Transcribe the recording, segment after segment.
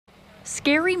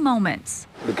scary moments.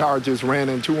 The car just ran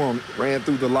into him, ran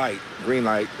through the light, green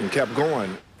light, and kept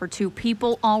going. For two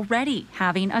people already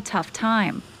having a tough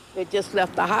time. They just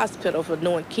left the hospital for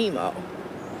doing chemo,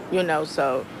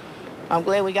 so I'm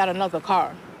glad we got another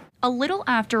car. A little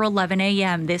after 11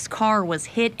 a.m., this car was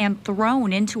hit and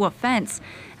thrown into a fence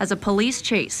as a police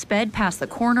chase sped past the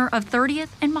corner of 30th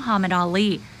and Muhammad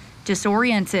Ali.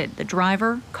 Disoriented, the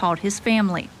driver called his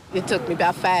family. It took me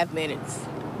about 5 minutes.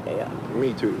 Yeah.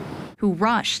 Me too. Who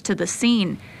rushed to the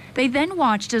scene. They then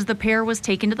watched as the pair was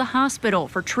taken to the hospital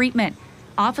for treatment.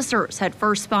 Officers had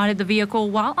first spotted the vehicle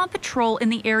while on patrol in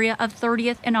the area of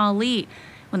 30th and Ali.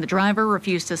 When the driver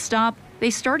refused to stop,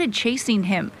 they started chasing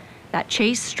him. That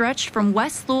chase stretched from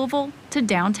West Louisville to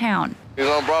downtown. He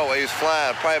was on Broadway. He was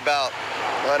flying probably about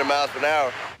 100 miles per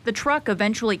hour. The truck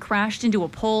eventually crashed into a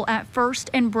pole at 1st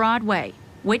and Broadway.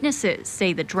 Witnesses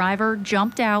say the driver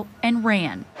jumped out and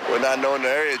ran. We're not knowing the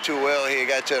area too well. He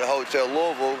got to the hotel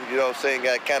Louisville,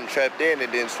 got kind of trapped in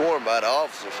and then swarmed by the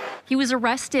officers. He was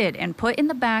arrested and put in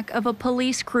the back of a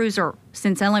police cruiser.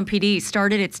 Since LMPD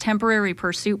started its temporary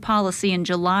pursuit policy in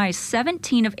July,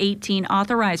 17 of 18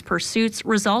 authorized pursuits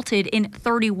resulted in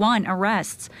 31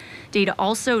 arrests. Data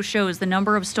also shows the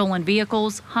number of stolen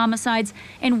vehicles, homicides,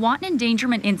 and wanton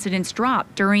endangerment incidents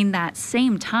dropped during that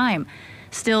same time.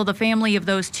 Still, the family of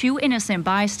those two innocent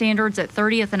bystanders at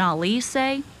 30th and Ali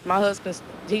say, my husband,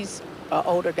 he's an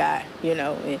older guy,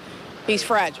 and he's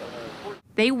fragile.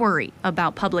 They worry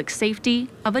about public safety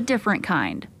of a different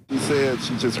kind. She said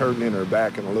she's just hurting in her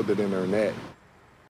back and a little bit in her neck.